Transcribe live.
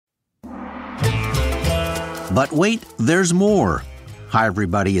But wait, there's more. Hi,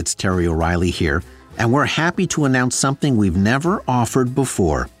 everybody. It's Terry O'Reilly here, and we're happy to announce something we've never offered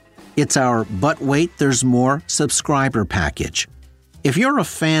before. It's our But Wait, There's More subscriber package. If you're a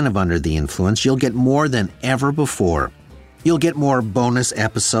fan of Under the Influence, you'll get more than ever before. You'll get more bonus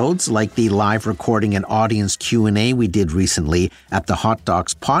episodes like the live recording and audience Q&A we did recently at the Hot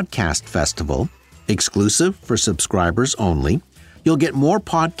Docs Podcast Festival, exclusive for subscribers only. You'll get more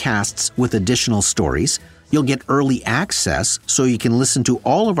podcasts with additional stories. You'll get early access so you can listen to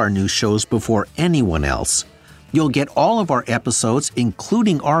all of our new shows before anyone else. You'll get all of our episodes,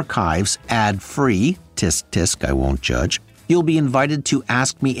 including archives, ad-free. Tisk, tisk, I won't judge. You'll be invited to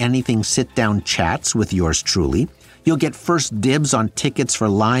Ask Me Anything sit-down chats with yours truly. You'll get first dibs on tickets for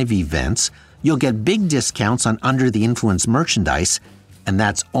live events. You'll get big discounts on Under the Influence merchandise. And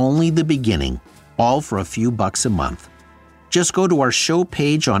that's only the beginning, all for a few bucks a month. Just go to our show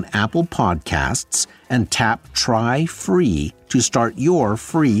page on Apple Podcasts and tap Try Free to start your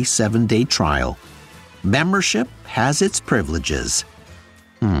free 7-day trial. Membership has its privileges.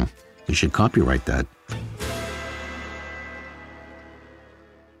 You should copyright that.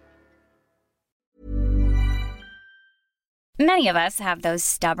 Many of us have those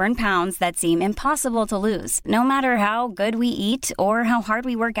stubborn pounds that seem impossible to lose, no matter how good we eat or how hard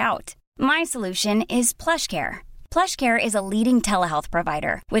we work out. My solution is PlushCare. PlushCare is a leading telehealth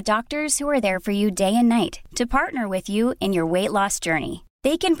provider with doctors who are there for you day and night to partner with you in your weight loss journey.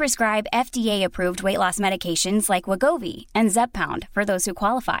 They can prescribe FDA-approved weight loss medications like Wegovy and Zepbound for those who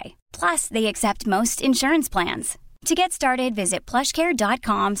qualify. Plus, they accept most insurance plans. To get started, visit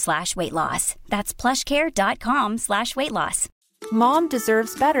plushcare.com/weightloss. That's plushcare.com/weightloss. Mom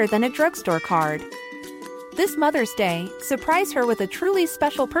deserves better than a drugstore card. This Mother's Day, surprise her with a truly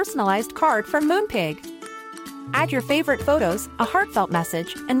special personalized card from Moonpig. Add your favorite photos, a heartfelt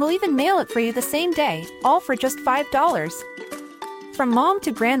message, and we'll even mail it for you the same day, all for just $5. From mom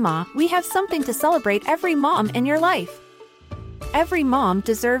to grandma, we have something to celebrate every mom in your life. Every mom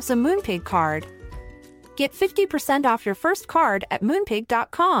deserves a Moonpig card. Get 50% off your first card at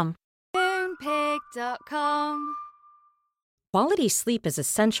Moonpig.com. Moonpig.com. Quality sleep is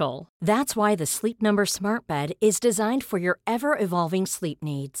essential. That's why the Sleep Number Smart Bed is designed for your ever-evolving sleep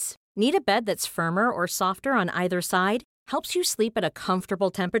needs. Need a bed that's firmer or softer on either side? Helps you sleep at a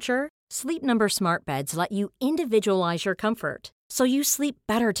comfortable temperature? Sleep Number Smart Beds let you individualize your comfort, so you sleep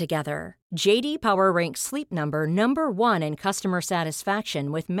better together. J.D. Power ranks Sleep Number number 1 in customer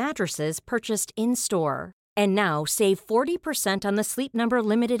satisfaction with mattresses purchased in-store. And now, save 40% on the Sleep Number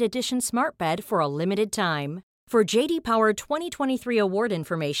Limited Edition Smart Bed for a limited time. For J.D. Power 2023 award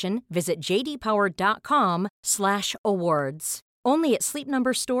information, visit jdpower.com/awards. Only at Sleep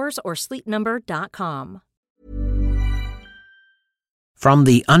Number stores or sleepnumber.com. From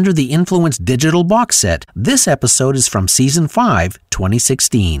the Under the Influence digital box set, this episode is from Season 5,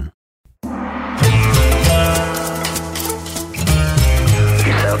 2016. You're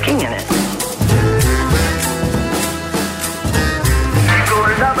soaking in it.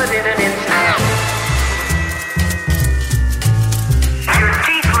 Scores of it in an instant. Your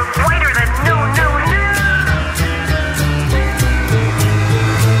teeth look whiter than no.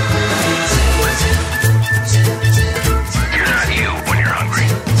 You're not you when you're hungry.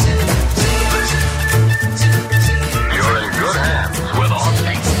 You're in good hands with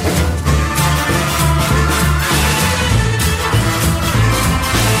Austin.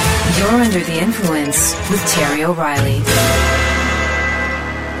 You're Under the Influence with Terry O'Reilly.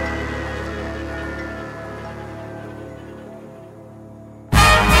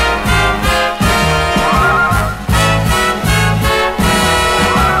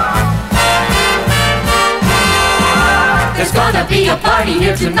 There's gonna be a party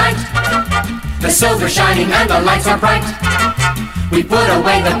here tonight. The silver's shining and the lights are bright. We put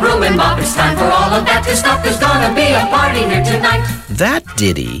away the broom and mop. It's time for all of that to stop. There's gonna be a party here tonight. That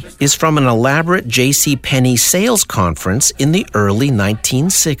ditty is from an elaborate JCPenney sales conference in the early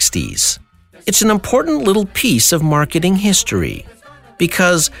 1960s. It's an important little piece of marketing history,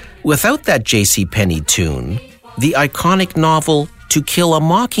 because without that JCPenney tune, the iconic novel To Kill a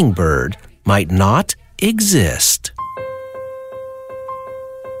Mockingbird might not exist.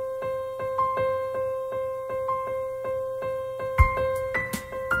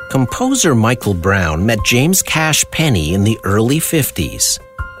 Composer Michael Brown met James Cash Penney in the early 50s.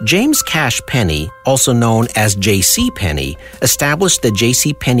 James Cash Penney, also known as J.C. Penney, established the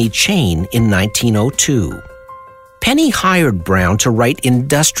J.C. Penney chain in 1902. Penney hired Brown to write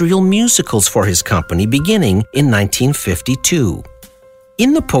industrial musicals for his company beginning in 1952.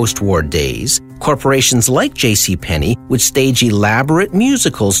 In the post-war days, corporations like JCPenney would stage elaborate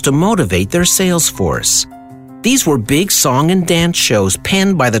musicals to motivate their sales force. These were big song and dance shows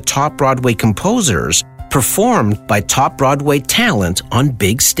penned by the top Broadway composers, performed by top Broadway talent on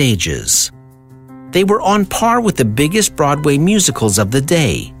big stages. They were on par with the biggest Broadway musicals of the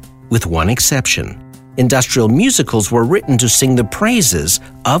day, with one exception. Industrial musicals were written to sing the praises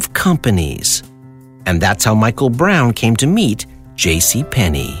of companies. And that's how Michael Brown came to meet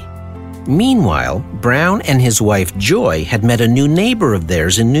JCPenney. Meanwhile, Brown and his wife Joy had met a new neighbor of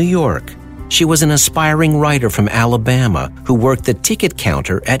theirs in New York. She was an aspiring writer from Alabama who worked the ticket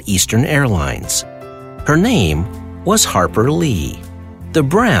counter at Eastern Airlines. Her name was Harper Lee. The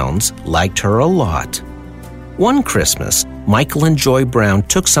Browns liked her a lot. One Christmas, Michael and Joy Brown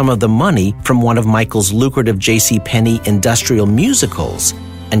took some of the money from one of Michael's lucrative JCPenney industrial musicals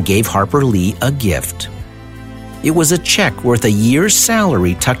and gave Harper Lee a gift. It was a check worth a year's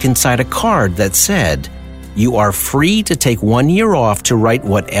salary tucked inside a card that said, "You are free to take 1 year off to write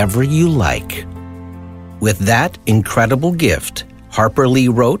whatever you like." With that incredible gift, Harper Lee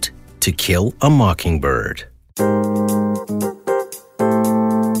wrote To Kill a Mockingbird.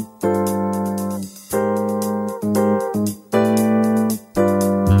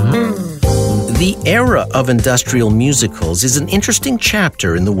 The era of industrial musicals is an interesting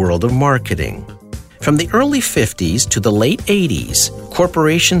chapter in the world of marketing. From the early 50s to the late 80s,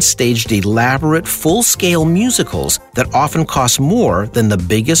 corporations staged elaborate, full-scale musicals that often cost more than the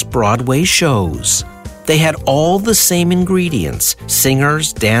biggest Broadway shows. They had all the same ingredients: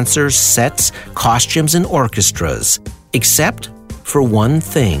 singers, dancers, sets, costumes, and orchestras, except for one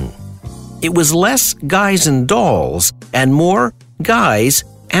thing. It was less guys and dolls and more guys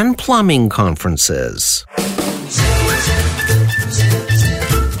and plumbing conferences.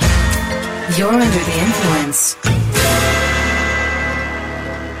 You're under the influence.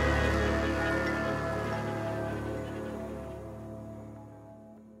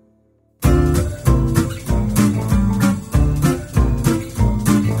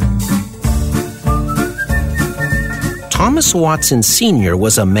 Thomas Watson Sr.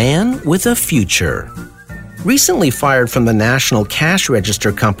 was a man with a future. Recently fired from the National Cash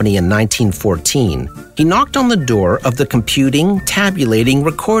Register Company in 1914, he knocked on the door of the Computing, Tabulating,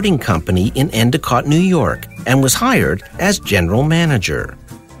 Recording Company in Endicott, New York, and was hired as general manager.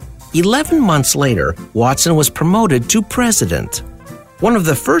 11 months later, Watson was promoted to president. One of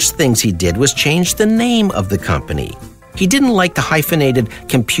the first things he did was change the name of the company. He didn't like the hyphenated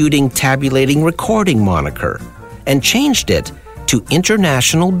Computing, Tabulating, Recording moniker, and changed it to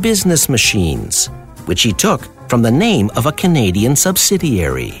International Business Machines, which he took from the name of a Canadian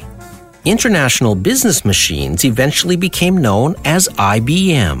subsidiary. International Business Machines eventually became known as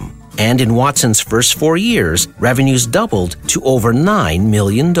IBM, and in Watson's first 4 years, revenues doubled to over $9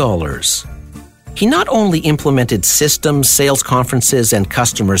 million. He not only implemented systems, sales conferences, and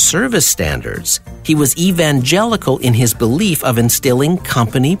customer service standards, he was evangelical in his belief of instilling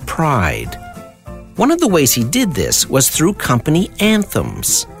company pride. One of the ways he did this was through company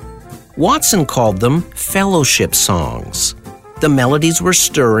anthems. Watson called them fellowship songs. The melodies were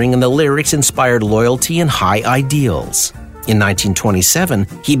stirring and the lyrics inspired loyalty and high ideals. In 1927,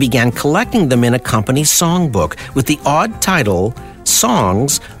 he began collecting them in a company songbook with the odd title,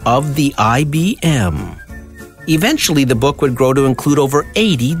 Songs of the IBM. Eventually, the book would grow to include over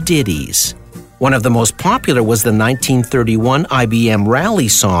 80 ditties. One of the most popular was the 1931 IBM rally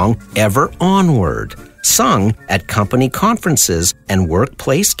song, Ever Onward, sung at company conferences and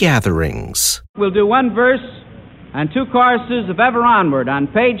workplace gatherings. We'll do one verse and two choruses of Ever Onward on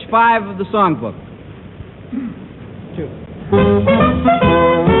page 5 of the songbook. 2.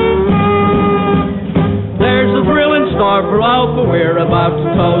 There's a thrill in store for all, for we're about to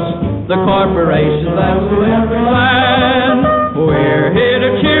toast the corporation that's in every land. We're here to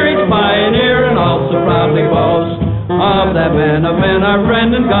cheer each pioneer and also proudly boast of that man of men, our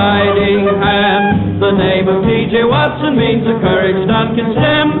friend and guiding hand. The name of T.J. Watson means a courage none can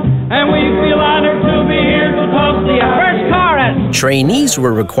stem, and we feel honored to be here to toast the first chorus. Trainees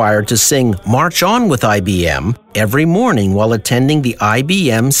were required to sing March On with IBM every morning while attending the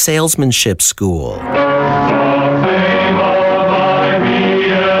IBM Salesmanship School.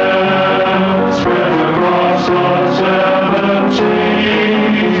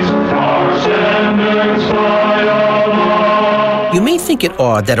 You may think it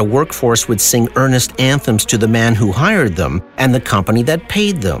odd that a workforce would sing earnest anthems to the man who hired them and the company that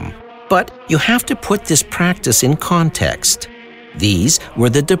paid them. But you have to put this practice in context. These were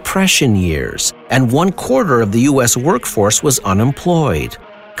the Depression years, and 1/4 of the U.S. workforce was unemployed.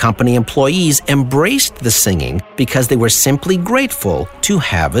 Company employees embraced the singing because they were simply grateful to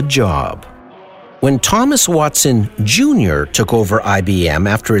have a job. When Thomas Watson Jr. took over IBM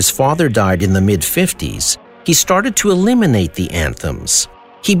after his father died in the mid-50s, he started to eliminate the anthems.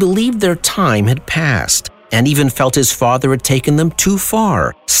 He believed their time had passed and even felt his father had taken them too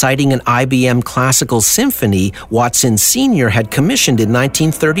far, citing an IBM classical symphony Watson Sr. had commissioned in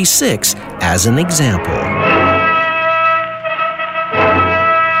 1936 as an example.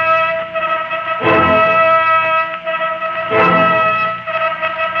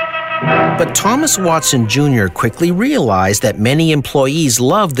 But Thomas Watson Jr. quickly realized that many employees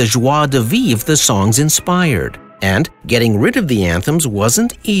loved the joie de vivre the songs inspired, and getting rid of the anthems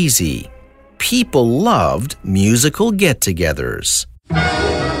wasn't easy. People loved musical get-togethers.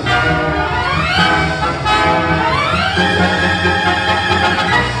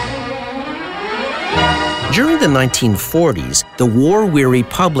 During the 1940s, the war-weary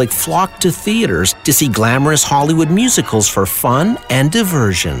public flocked to theaters to see glamorous Hollywood musicals for fun and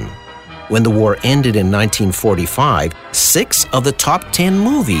diversion. When the war ended in 1945, 6 of the top 10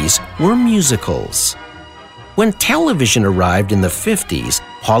 movies were musicals. When television arrived in the 50s,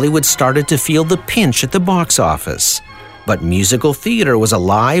 Hollywood started to feel the pinch at the box office. But musical theater was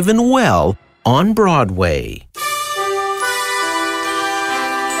alive and well on Broadway.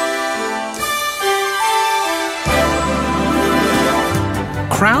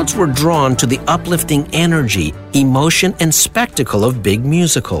 Crowds were drawn to the uplifting energy, emotion, and spectacle of big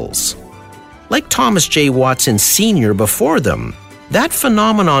musicals. Like Thomas J. Watson Sr. before them, that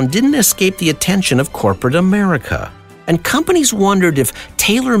phenomenon didn't escape the attention of corporate America, and companies wondered if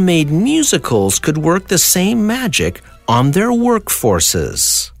tailor-made musicals could work the same magic on their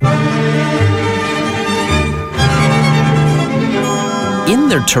workforces. In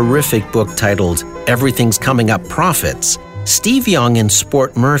their terrific book titled Everything's Coming Up Profits, Steve Young and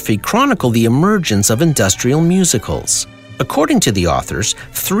Sport Murphy chronicle the emergence of industrial musicals. According to the authors,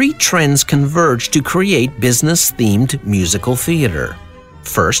 3 trends converged to create business-themed musical theater.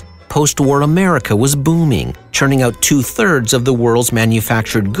 First, post-war America was booming, churning out 2/3 of the world's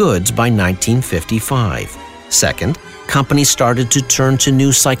manufactured goods by 1955. Second, companies started to turn to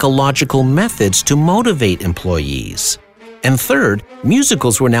new psychological methods to motivate employees. And third,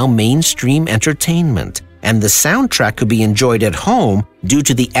 musicals were now mainstream entertainment, and the soundtrack could be enjoyed at home due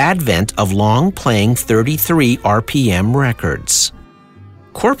to the advent of long-playing 33 RPM records.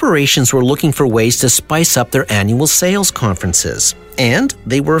 Corporations were looking for ways to spice up their annual sales conferences, and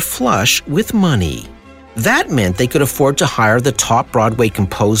they were flush with money. That meant they could afford to hire the top Broadway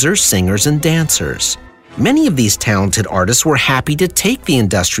composers, singers, and dancers. Many of these talented artists were happy to take the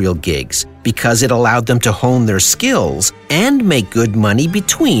industrial gigs because it allowed them to hone their skills and make good money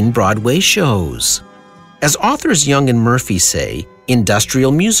between Broadway shows. As authors Young and Murphy say,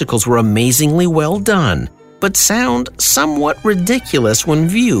 industrial musicals were amazingly well done, but sound somewhat ridiculous when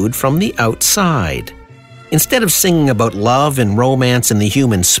viewed from the outside. Instead of singing about love and romance and the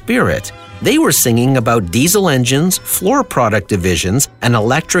human spirit, they were singing about diesel engines, floor product divisions, and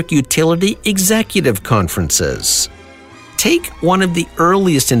electric utility executive conferences. Take one of the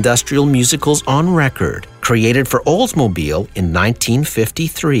earliest industrial musicals on record, created for Oldsmobile in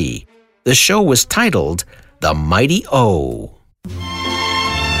 1953. The show was titled The Mighty O.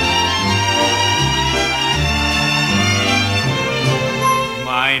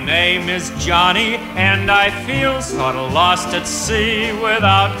 My name is Johnny, and I feel sort of lost at sea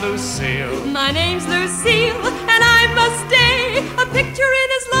without Lucille. My name's Lucille, and I must stay a picture in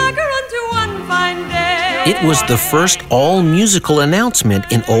his locker unto one fine day. It was the first all-musical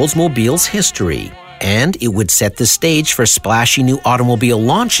announcement in Oldsmobile's history, and it would set the stage for splashy new automobile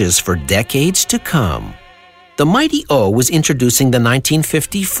launches for decades to come. The Mighty O was introducing the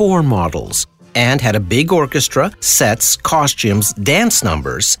 1954 models and had a big orchestra, sets, costumes, dance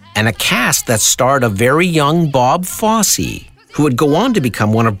numbers, and a cast that starred a very young Bob Fosse, who would go on to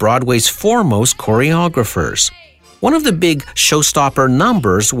become one of Broadway's foremost choreographers. One of the big showstopper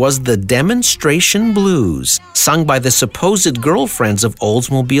numbers was the Demonstration Blues, sung by the supposed girlfriends of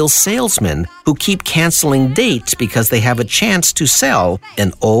Oldsmobile salesmen who keep canceling dates because they have a chance to sell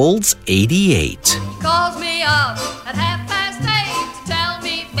an Olds 88. He calls me up at 8:30 to tell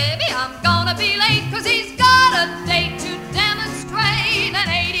me, baby, I'm gonna be late, 'cause he's got a date to demonstrate an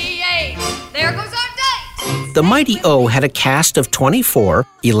 88. There goes our date. The Mighty O had a cast of 24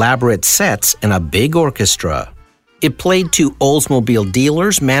 elaborate sets and a big orchestra. It played to Oldsmobile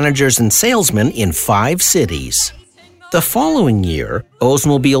dealers, managers, and salesmen in 5 cities. The following year,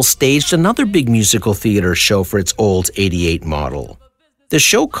 Oldsmobile staged another big musical theater show for its Olds 88 model. The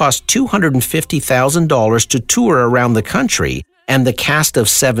show cost $250,000 to tour around the country and the cast of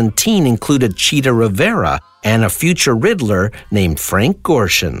 17 included Cheetah Rivera and a future Riddler named Frank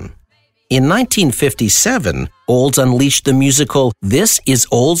Gorshin. In 1957, Olds unleashed the musical This Is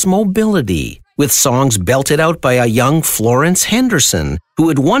Oldsmobility, with songs belted out by a young Florence Henderson, who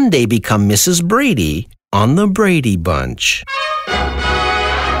would one day become Mrs. Brady on The Brady Bunch.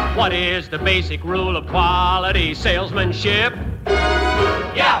 What is the basic rule of quality salesmanship?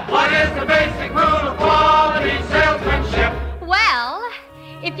 Yeah, what is the basic rule of quality salesmanship? Well,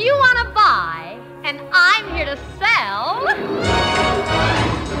 if you want to buy and I'm here to sell,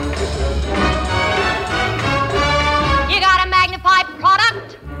 you gotta magnify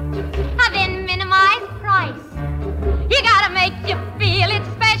product, then minimize price. You gotta make you feel it's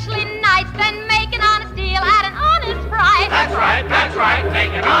specially nice, then make an honest deal at an honest price. That's right,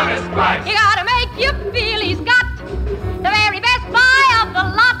 make an honest price. You gotta make you feel he's got the very best buy of the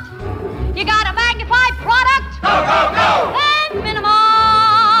lot. You gotta magnify product, go, and minimize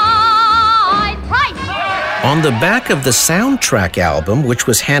price. On the back of the soundtrack album, which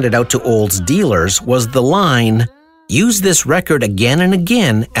was handed out to Olds dealers, was the line, "Use this record again and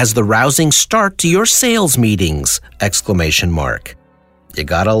again as the rousing start to your sales meetings!" You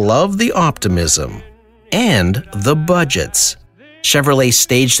gotta love the optimism. And the budgets. Chevrolet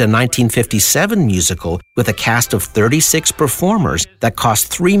staged a 1957 musical with a cast of 36 performers that cost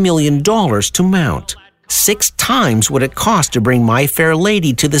 $3 million to mount. 6 times what it cost to bring My Fair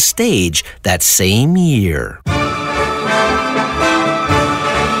Lady to the stage that same year.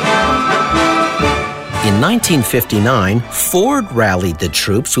 In 1959, Ford rallied the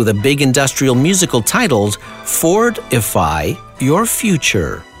troops with a big industrial musical titled Fordify Your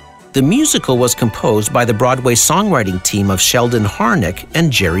Future. The musical was composed by the Broadway songwriting team of Sheldon Harnick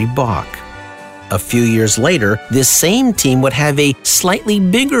and Jerry Bach. A few years later, this same team would have a slightly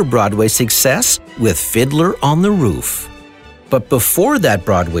bigger Broadway success with Fiddler on the Roof. But before that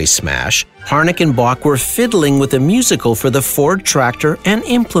Broadway smash, Harnick and Bach were fiddling with a musical for the Ford Tractor and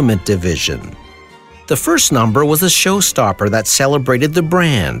Implement Division. The first number was a showstopper that celebrated the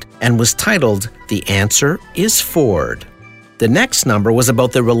brand and was titled The Answer is Ford. The next number was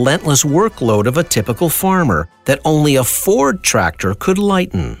about the relentless workload of a typical farmer that only a Ford tractor could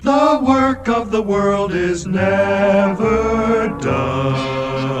lighten. The work of the world is never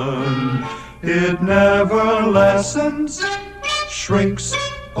done. It never lessens, shrinks,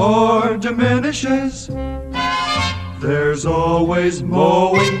 or diminishes. There's always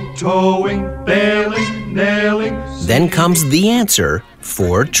mowing, towing, baling, nailing. Then comes the answer,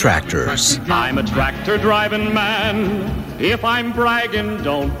 Ford Tractors. I'm a tractor driving man. If I'm bragging,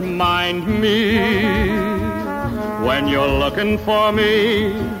 don't mind me. When you're looking for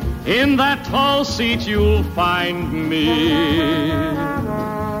me, in that tall seat you'll find me.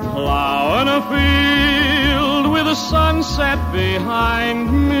 Plowing a field with the sunset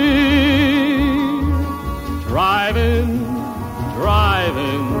behind me. Driving.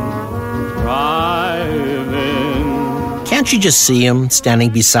 Can't you just see him standing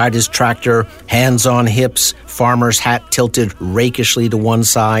beside his tractor, hands on hips, farmer's hat tilted rakishly to one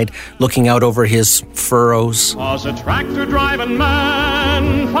side, looking out over his furrows? 'Cause a tractor driving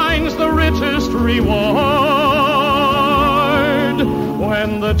man finds the richest reward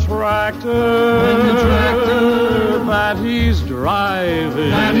when the tractor that he's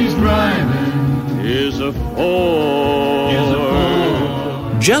driving is a Ford.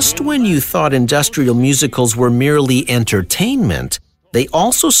 Just when you thought industrial musicals were merely entertainment, they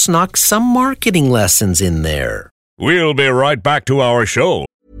also snuck some marketing lessons in there. We'll be right back to our show.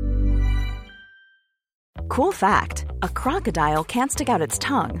 Cool fact, a crocodile can't stick out its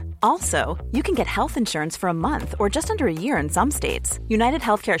tongue. Also, you can get health insurance for a month or just under a year in some states. United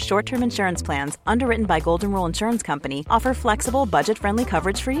Healthcare short-term insurance plans, underwritten by Golden Rule Insurance Company, offer flexible, budget-friendly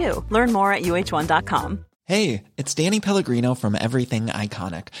coverage for you. Learn more at uh1.com. Hey, it's Danny Pellegrino from Everything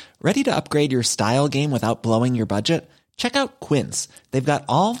Iconic. Ready to upgrade your style game without blowing your budget? Check out Quince. They've got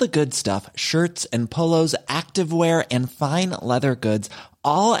all the good stuff, shirts and polos, activewear, and fine leather goods,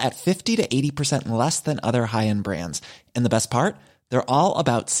 all at 50 to 80% less than other high-end brands. And the best part? They're all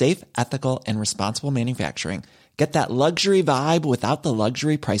about safe, ethical, and responsible manufacturing. Get that luxury vibe without the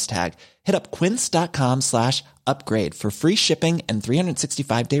luxury price tag. Hit up quince.com/upgrade for free shipping and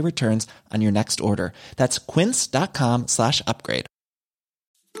 365-day returns on your next order. That's quince.com/upgrade.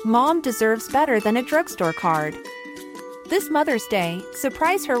 Mom deserves better than a drugstore card. This Mother's Day,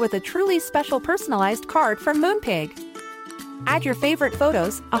 surprise her with a truly special personalized card from Moonpig. Add your favorite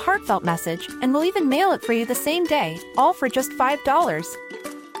photos, a heartfelt message, and we'll even mail it for you the same day, all for just $5.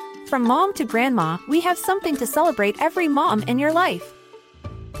 From mom to grandma, we have something to celebrate every mom in your life.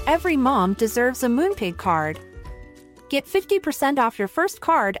 Every mom deserves a Moonpig card. Get 50% off your first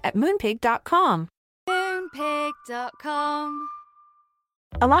card at moonpig.com. Moonpig.com.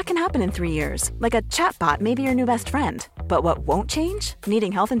 A lot can happen in 3 years, like a chatbot may be your new best friend. But what won't change?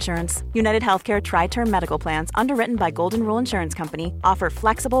 Needing health insurance. United Healthcare Tri-Term Medical Plans, underwritten by Golden Rule Insurance Company, offer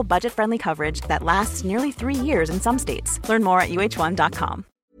flexible, budget-friendly coverage that lasts nearly 3 years in some states. Learn more at uh1.com.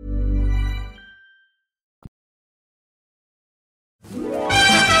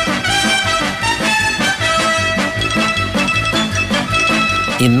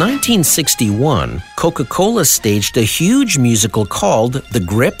 In 1961, Coca-Cola staged a huge musical called The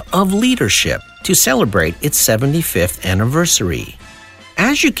Grip of Leadership to celebrate its 75th anniversary.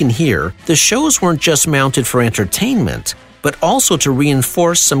 As you can hear, the shows weren't just mounted for entertainment, but also to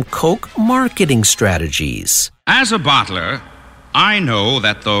reinforce some Coke marketing strategies. As a bottler, I know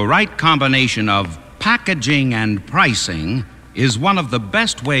that the right combination of packaging and pricing is one of the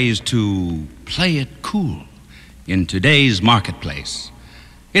best ways to play it cool in today's marketplace.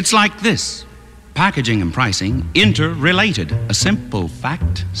 It's like this. Packaging and pricing interrelated. A simple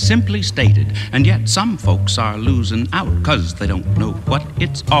fact, simply stated. And yet some folks are losing out because they don't know what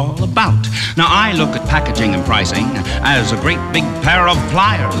it's all about. Now I look at packaging and pricing as a great big pair of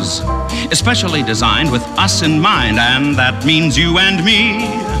pliers, especially designed with us in mind, and that means you and me.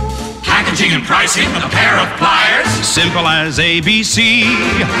 Packaging and pricing, a pair of pliers. Simple as ABC.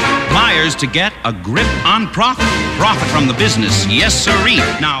 Pliers to get a grip on profit. Profit from the business, yes sirree.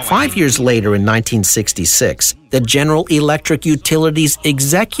 Now, 5 years later in 1966, the General Electric Utilities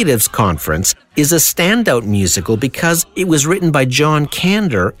Executives Conference is a standout musical because it was written by John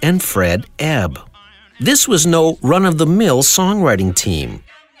Kander and Fred Ebb. This was no run-of-the-mill songwriting team.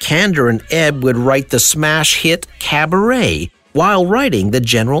 Kander and Ebb would write the smash hit Cabaret while writing the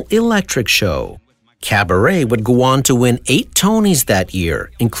General Electric show. Cabaret would go on to win 8 Tonys that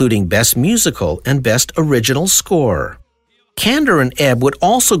year, including Best Musical and Best Original Score. Kander and Ebb would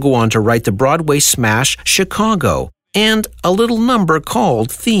also go on to write the Broadway smash Chicago and a little number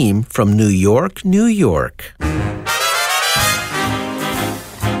called Theme from New York, New York.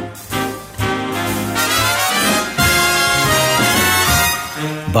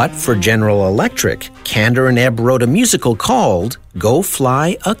 But for General Electric, Kander and Ebb wrote a musical called Go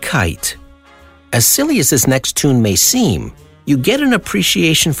Fly a Kite. As silly as this next tune may seem, you get an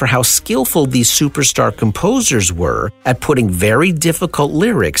appreciation for how skillful these superstar composers were at putting very difficult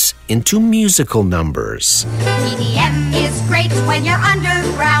lyrics into musical numbers. EDM is great when you're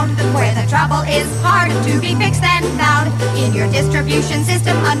underground, where the trouble is hard to be fixed and found. In your distribution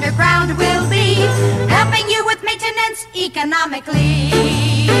system, underground will be helping you with maintenance economically.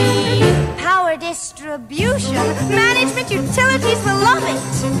 Power distribution, management utilities will love it.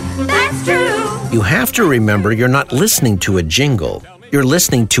 That's true. You have to remember you're not listening to a jingle. You're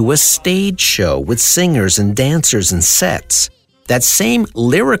listening to a stage show with singers and dancers and sets. That same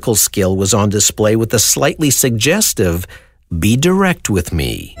lyrical skill was on display with the slightly suggestive Be Direct With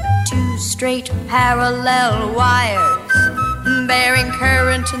Me. 2 straight parallel wires bearing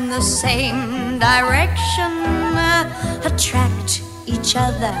current in the same direction attract each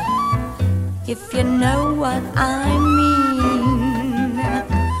other, if you know what I mean.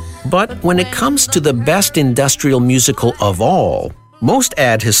 But when it comes to the best industrial musical of all, most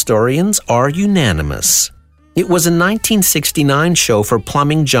ad historians are unanimous. It was a 1969 show for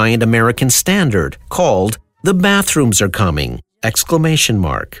plumbing giant American Standard called The Bathrooms Are Coming!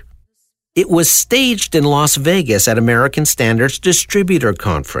 It was staged in Las Vegas at American Standard's distributor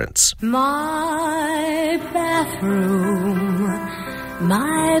conference. My bathroom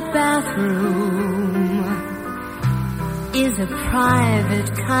is a private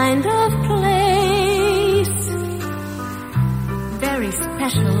kind of place, very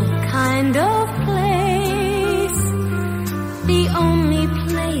special kind of place, the only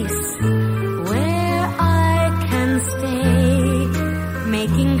place where I can stay,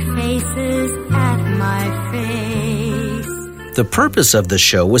 making faces at my face. The purpose of the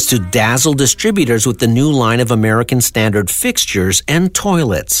show was to dazzle distributors with the new line of American Standard fixtures and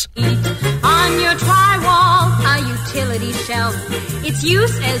toilets. On your drywall, a utility shelf, its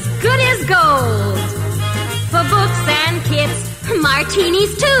use as good as gold. For books and kits,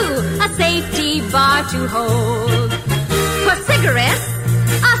 martinis too, a safety bar to hold. For cigarettes,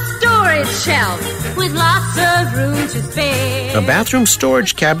 a storage shelf with lots of room to spare. A bathroom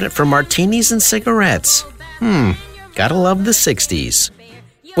storage cabinet for martinis and cigarettes. Gotta love the 60s.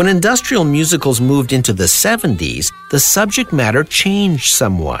 When industrial musicals moved into the 70s, the subject matter changed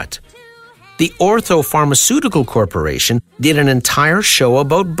somewhat. The Ortho Pharmaceutical Corporation did an entire show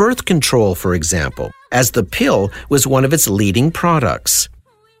about birth control, for example, as the pill was one of its leading products.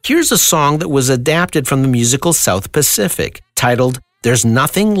 Here's a song that was adapted from the musical South Pacific, titled There's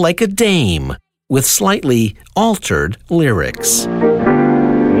Nothing Like a Dame, with slightly altered lyrics.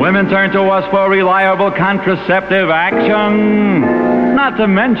 Women turn to us for reliable contraceptive action, not to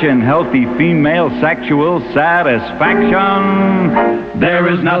mention healthy female sexual satisfaction.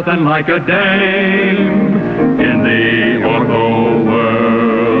 There is nothing like a dame in the ortho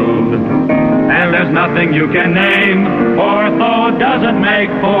world. And there's nothing you can name ortho doesn't make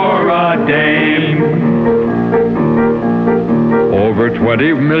for a dame. Over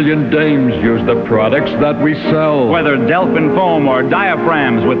 20 million dames use the products that we sell. Whether Delphin foam or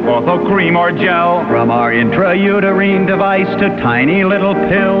diaphragms with ortho cream or gel. From our intrauterine device to tiny little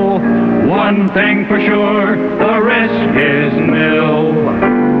pill. One thing for sure, the risk is nil.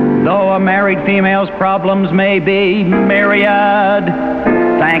 Though a married female's problems may be myriad,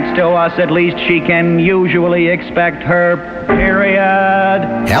 thanks to us, at least she can usually expect her period.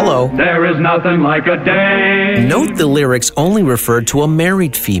 Hello. There is nothing like a dame. Note the lyrics only referred to a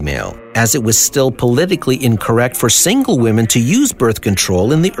married female, as it was still politically incorrect for single women to use birth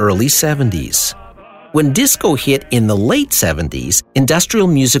control in the early 70s. When disco hit in the late 70s, industrial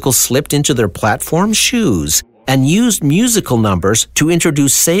musicals slipped into their platform shoes and used musical numbers to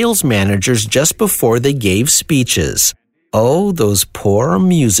introduce sales managers just before they gave speeches. Oh, those poor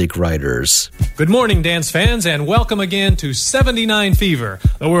music writers. Good morning, dance fans, and welcome again to 79 Fever,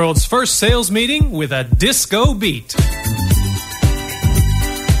 the world's first sales meeting with a disco beat.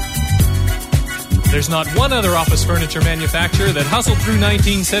 There's not one other office furniture manufacturer that hustled through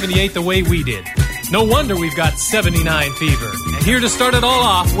 1978 the way we did. No wonder we've got 79 Fever. And here to start it all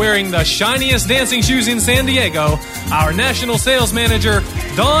off, wearing the shiniest dancing shoes in San Diego, our national sales manager,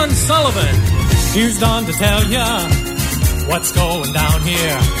 Don Sullivan. Here's Don to tell ya what's going down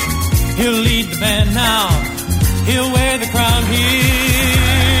here. He'll lead the band now. He'll wear the crown here.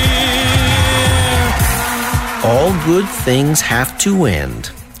 All good things have to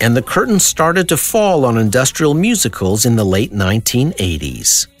end, and the curtain started to fall on industrial musicals in the late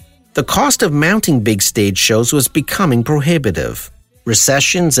 1980s. The cost of mounting big stage shows was becoming prohibitive.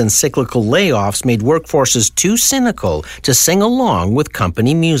 Recessions and cyclical layoffs made workforces too cynical to sing along with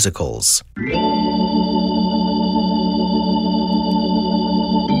company musicals.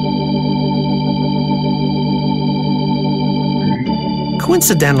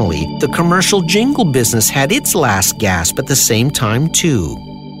 Coincidentally, the commercial jingle business had its last gasp at the same time, too.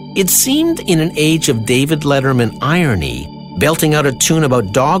 It seemed in an age of David Letterman irony, belting out a tune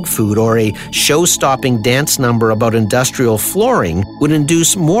about dog food or a show-stopping dance number about industrial flooring would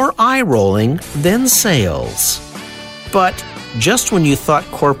induce more eye-rolling than sales. But just when you thought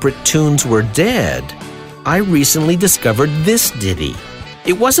corporate tunes were dead, I recently discovered this ditty.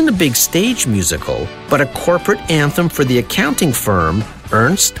 It wasn't a big stage musical, but a corporate anthem for the accounting firm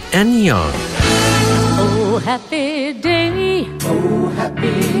Ernst & Young. Oh, happy day. Oh,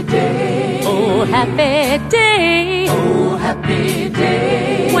 happy day. Oh, happy day. Oh, happy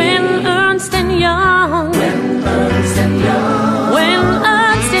day. When Ernst & Young. When Ernst & Young. When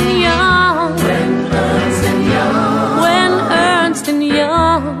Ernst & Young. When Ernst & Young. When Ernst &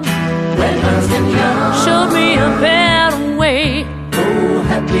 Young. When Ernst & Young. Showed me a better way. Oh,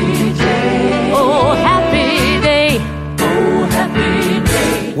 happy day. Oh, happy day. Oh, happy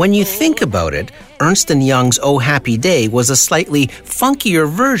day. When you think about it, Ernst & Young's Oh Happy Day was a slightly funkier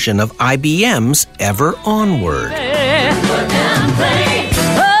version of IBM's Ever Onward.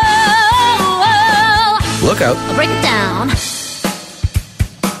 Look out. I'll break it down.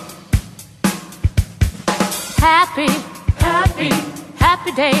 Happy, happy,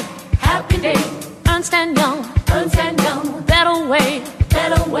 happy day, happy day. Ernst & Young, better way,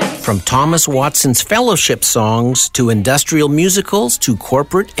 better way. From Thomas Watson's fellowship songs to industrial musicals to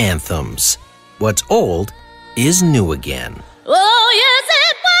corporate anthems, what's old is new again. Oh, yes,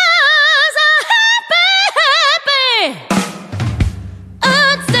 it was a happy, happy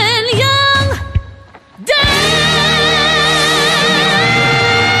Ernst & Young day.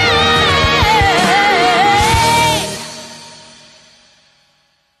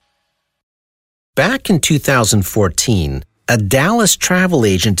 Back in 2014, a Dallas travel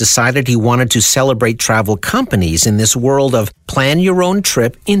agent decided he wanted to celebrate travel companies in this world of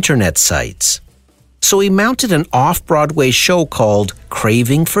plan-your-own-trip internet sites. So he mounted an off-Broadway show called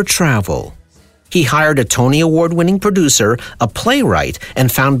Craving for Travel. He hired a Tony Award-winning producer, a playwright, and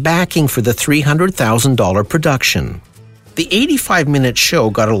found backing for the $300,000 production. The 85-minute show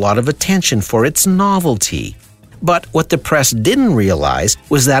got a lot of attention for its novelty. But what the press didn't realize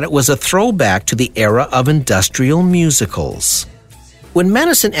was that it was a throwback to the era of industrial musicals. When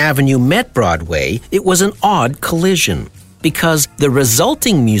Madison Avenue met Broadway, it was an odd collision. because the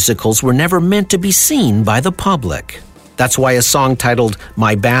resulting musicals were never meant to be seen by the public. That's why a song titled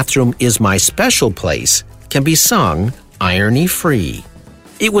My Bathroom is My Special Place can be sung irony-free.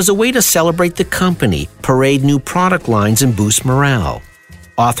 It was a way to celebrate the company, parade new product lines, and boost morale.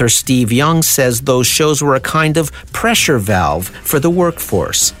 Author Steve Young says those shows were a kind of pressure valve for the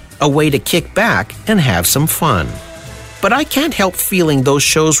workforce, a way to kick back and have some fun. But I can't help feeling those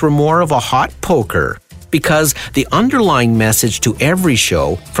shows were more of a hot poker, because the underlying message to every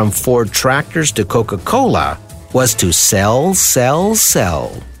show, from Ford tractors to Coca-Cola, was to sell, sell,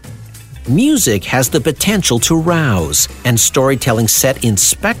 sell. Music has the potential to rouse, and storytelling set in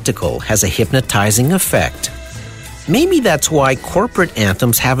spectacle has a hypnotizing effect. Maybe that's why corporate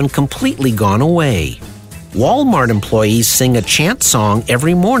anthems haven't completely gone away. Walmart employees sing a chant song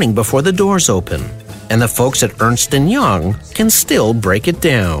every morning before the doors open, and the folks at Ernst & Young can still break it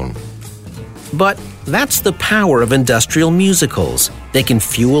down. But that's the power of industrial musicals. They can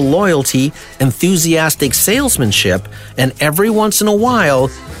fuel loyalty, enthusiastic salesmanship, and every once in a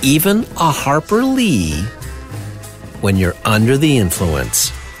while, even a Harper Lee when you're under the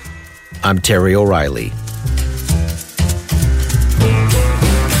influence. I'm Terry O'Reilly.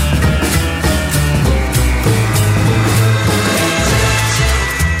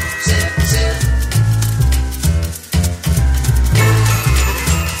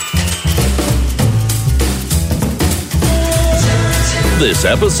 This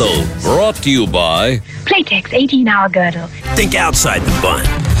episode brought to you by Playtex 18-hour girdle. Think outside the bun.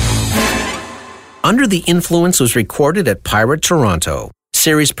 Under the Influence was recorded at Pirate Toronto.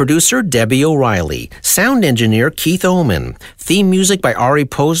 Series producer Debbie O'Reilly. Sound engineer Keith Oman. Theme music by Ari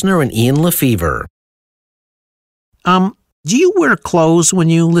Posner and Ian Lefevre. Do you wear clothes when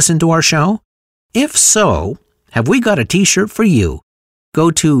you listen to our show? If so, have we got a t-shirt for you? Go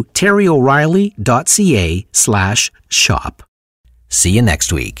to terryoreilly.ca/shop. See you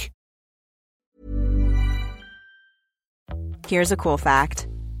next week. Here's a cool fact.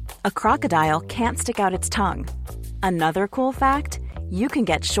 A crocodile can't stick out its tongue. Another cool fact, you can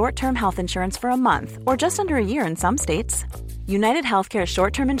get short-term health insurance for a month or just under a year in some states. United Healthcare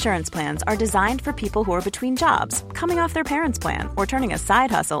short-term insurance plans are designed for people who are between jobs, coming off their parents' plan, or turning a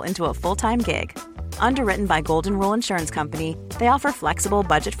side hustle into a full-time gig. Underwritten by Golden Rule Insurance Company, they offer flexible,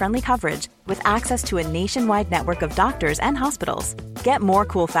 budget-friendly coverage with access to a nationwide network of doctors and hospitals. Get more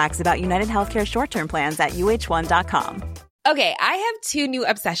cool facts about United Healthcare short-term plans at uh1.com. Okay, I have two new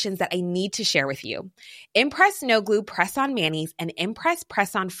obsessions that I need to share with you. Impress No Glue Press-On Manis and Impress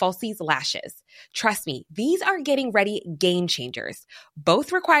Press-On Falsies Lashes. Trust me, these are getting ready game changers.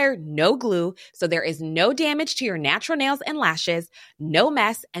 Both require no glue, so there is no damage to your natural nails and lashes, no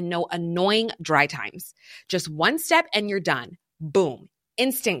mess, and no annoying dry times. Just one step and you're done. Boom.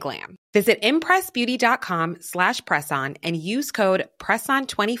 Instant glam. Visit impressbeauty.com/presson and use code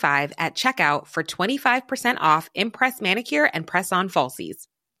PRESSON25 at checkout for 25% off Impress Manicure and Press-On Falsies.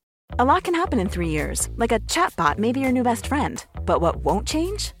 A lot can happen in 3 years, like a chatbot may be your new best friend. But what won't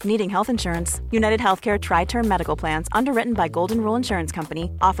change? Needing health insurance. United Healthcare Tri-Term Medical Plans, underwritten by Golden Rule Insurance Company,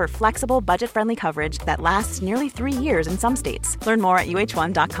 offer flexible, budget-friendly coverage that lasts nearly 3 years in some states. Learn more at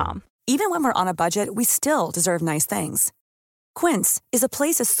uh1.com. Even when we're on a budget, we still deserve nice things. Quince is a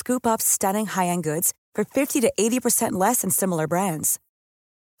place to scoop up stunning high-end goods for 50 to 80% less than similar brands.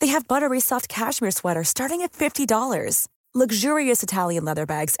 They have buttery soft cashmere sweaters starting at $50, luxurious Italian leather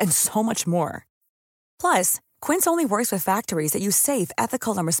bags, and so much more. Plus, Quince only works with factories that use safe,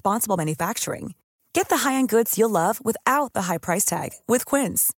 ethical, and responsible manufacturing. Get the high-end goods you'll love without the high price tag with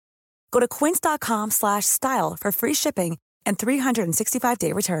Quince. Go to quince.com/style for free shipping and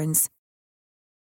 365-day returns.